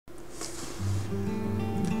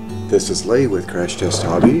This is Lee with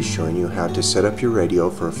Crashtesthobby showing you how to set up your radio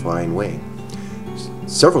for a flying wing.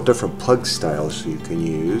 Several different plug styles you can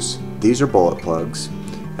use. These are bullet plugs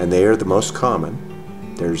and they are the most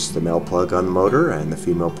common. There's the male plug on the motor and the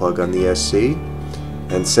female plug on the ESC,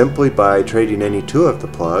 and simply by trading any two of the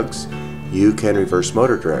plugs you can reverse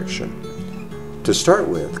motor direction. To start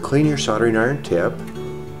with, clean your soldering iron tip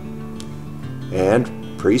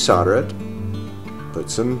and pre-solder it. Put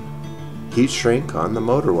some heat shrink on the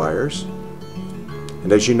motor wires,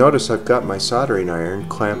 and as you notice I've got my soldering iron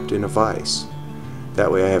clamped in a vise. That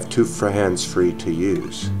way I have two hands free to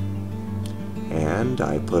use. And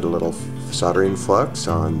I put a little soldering flux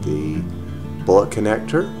on the bullet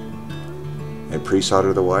connector and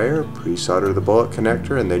pre-solder the wire, pre-solder the bullet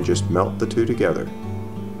connector, and then just melt the two together.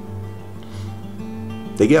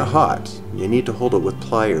 They get hot. You need to hold it with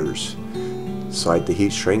pliers. Slide the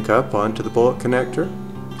heat shrink up onto the bullet connector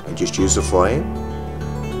and just use a flame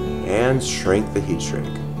and shrink the heat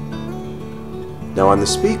shrink. Now on the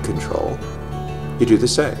speed control you do the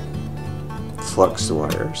same. Flux the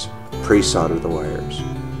wires, pre-solder the wires,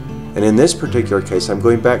 and in this particular case I'm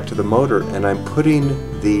going back to the motor and I'm putting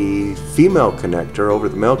the female connector over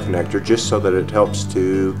the male connector just so that it helps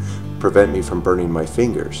to prevent me from burning my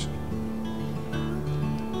fingers.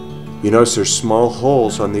 You notice there's small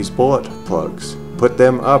holes on these bullet plugs. Put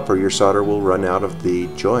them up or your solder will run out of the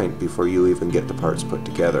joint before you even get the parts put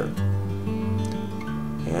together.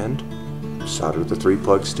 And solder the three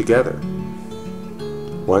plugs together.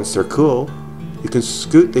 Once they're cool, you can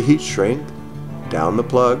scoot the heat shrink down the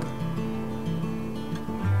plug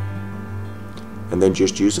and then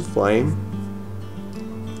just use a flame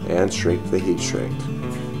and shrink the heat shrink.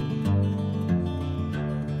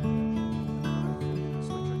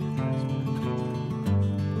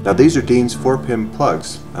 Now these are Dean's 4-pin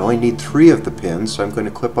plugs. I only need 3 of the pins, so I'm going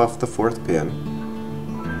to clip off the 4th pin.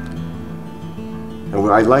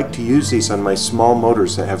 And I like to use these on my small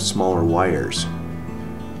motors that have smaller wires.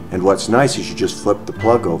 And what's nice is you just flip the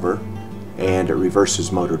plug over and it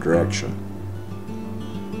reverses motor direction.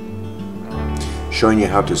 Showing you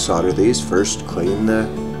how to solder these. First, clean the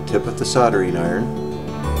tip of the soldering iron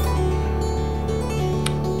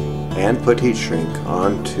and put heat shrink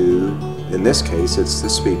onto, in this case it's the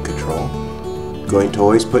speed control. Going to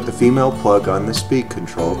always put the female plug on the speed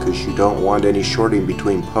control because you don't want any shorting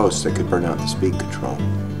between posts that could burn out the speed control.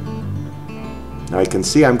 Now I can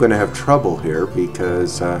see I'm going to have trouble here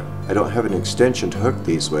because I don't have an extension to hook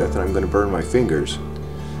these with and I'm going to burn my fingers.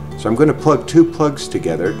 So I'm going to plug 2 plugs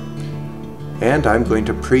together and I'm going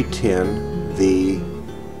to pre-tin the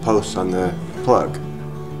posts on the plug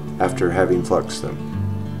after having fluxed them.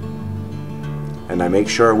 And I make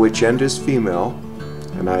sure which end is female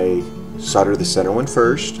and I solder the center one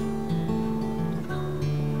first,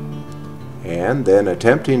 and then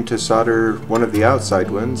attempting to solder one of the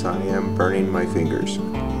outside ones I am burning my fingers.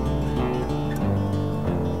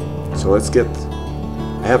 So let's get,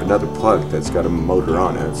 I have another plug that's got a motor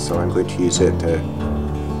on it, so I'm going to use it to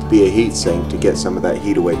be a heat sink to get some of that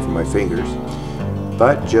heat away from my fingers.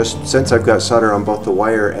 But just since I've got solder on both the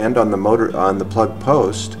wire and on the motor, on the plug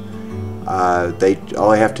post,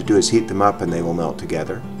 all I have to do is heat them up and they will melt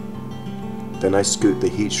together. Then I scoot the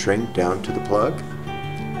heat shrink down to the plug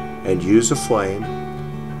and use a flame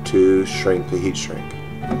to shrink the heat shrink.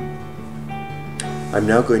 I'm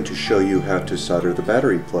now going to show you how to solder the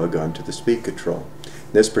battery plug onto the speed control.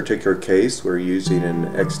 In this particular case we're using an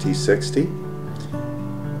XT60.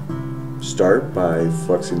 Start by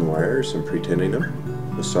fluxing the wires and pre-tinning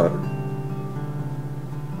them with solder.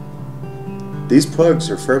 These plugs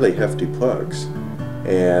are fairly hefty plugs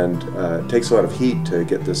and it takes a lot of heat to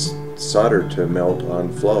get this solder to melt on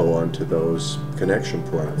flow onto those connection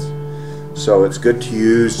points. So it's good to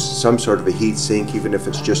use some sort of a heat sink even if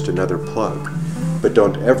it's just another plug. But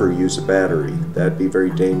don't ever use a battery. That'd be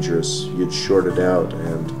very dangerous. You'd short it out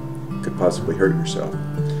and could possibly hurt yourself.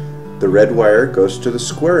 The red wire goes to the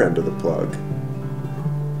square end of the plug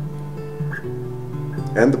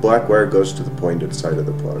and the black wire goes to the pointed side of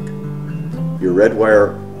the plug. Your red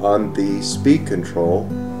wire on the speed control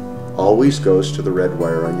always goes to the red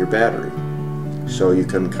wire on your battery. So you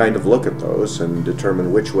can kind of look at those and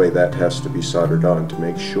determine which way that has to be soldered on to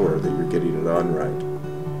make sure that you're getting it on right.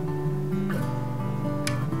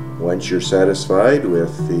 Once you're satisfied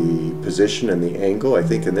with the position and the angle, I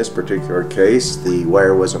think in this particular case the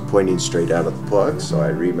wire wasn't pointing straight out of the plug, so I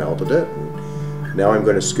remelted it. And now I'm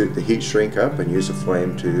going to scoot the heat shrink up and use a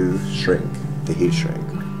flame to shrink the heat shrink.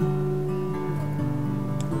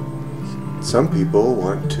 Some people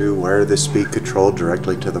want to wire the speed control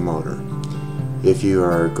directly to the motor. If you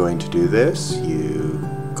are going to do this, you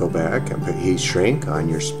Go back and put heat shrink on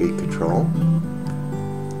your speed control.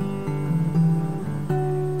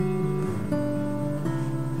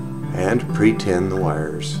 And pre-tin the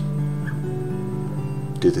wires.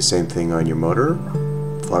 Do the same thing on your motor.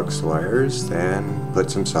 Flux the wires, then put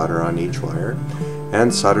some solder on each wire,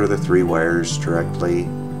 and solder the 3 wires directly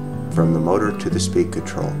from the motor to the speed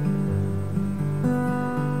control.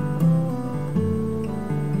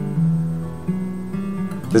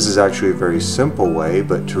 This is actually a very simple way,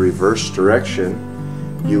 but to reverse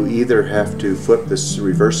direction, you either have to flip this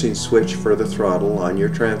reversing switch for the throttle on your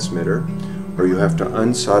transmitter, or you have to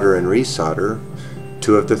unsolder and resolder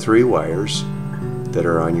 2 of the 3 wires that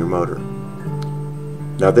are on your motor.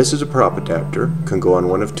 Now this is a prop adapter, can go on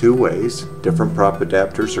one of 2 ways. Different prop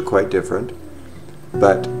adapters are quite different,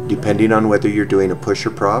 but depending on whether you're doing a pusher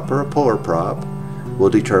prop or a puller prop will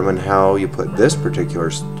determine how you put this particular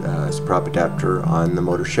prop adapter on the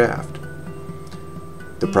motor shaft.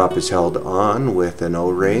 The prop is held on with an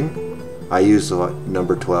O-ring. I use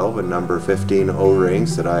number 12 and number 15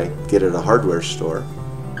 O-rings that I get at a hardware store.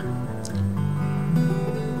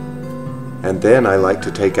 And then I like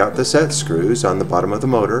to take out the set screws on the bottom of the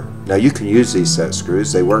motor. Now you can use these set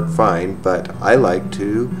screws, they work fine, but I like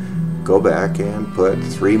to go back and put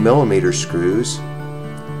 3mm screws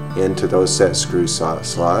into those set screw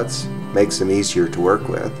slots. Makes them easier to work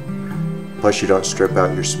with. Plus you don't strip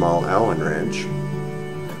out your small Allen wrench.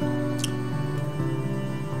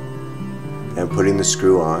 And putting the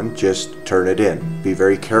screw on, just turn it in. Be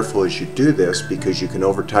very careful as you do this because you can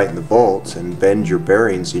over tighten the bolts and bend your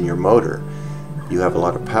bearings in your motor. You have a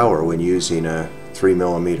lot of power when using a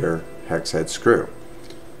 3mm hex head screw.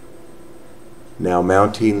 Now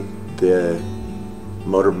mounting the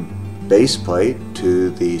motor base plate to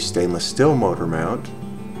the stainless steel motor mount,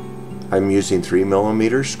 I'm using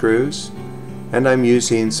 3mm screws, and I'm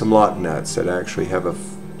using some lock nuts that actually have a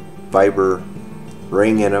fiber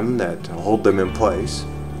ring in them that hold them in place.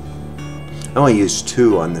 I only use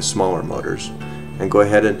 2 on the smaller motors, and go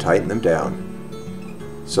ahead and tighten them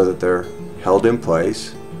down so that they're held in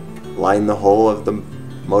place. Line the hole of the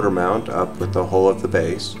motor mount up with the hole of the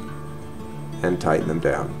base and tighten them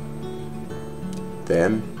down.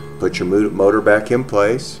 Then put your motor back in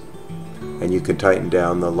place, and you can tighten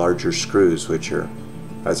down the larger screws, which are,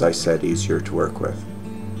 as I said, easier to work with.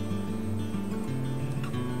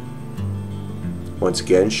 Once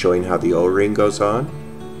again, showing how the O-ring goes on.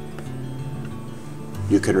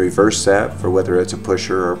 You can reverse that for whether it's a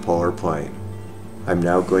pusher or a puller plane. I'm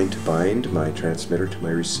now going to bind my transmitter to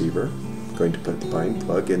my receiver. I'm going to put the bind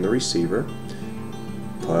plug in the receiver,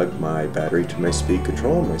 plug my battery to my speed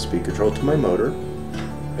control to my motor.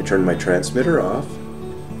 I turn my transmitter off,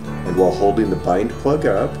 and while holding the bind plug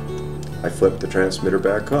up, I flip the transmitter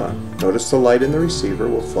back on. Notice the light in the receiver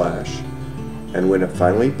will flash, and when it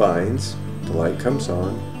finally binds, the light comes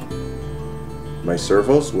on, my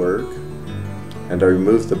servos work, and I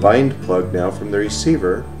remove the bind plug now from the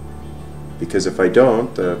receiver, because if I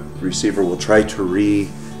don't, the receiver will try to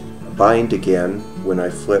re-bind again when I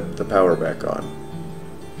flip the power back on.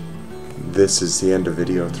 This is the end of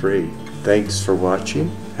video 3. Thanks for watching.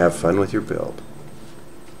 Have fun with your build.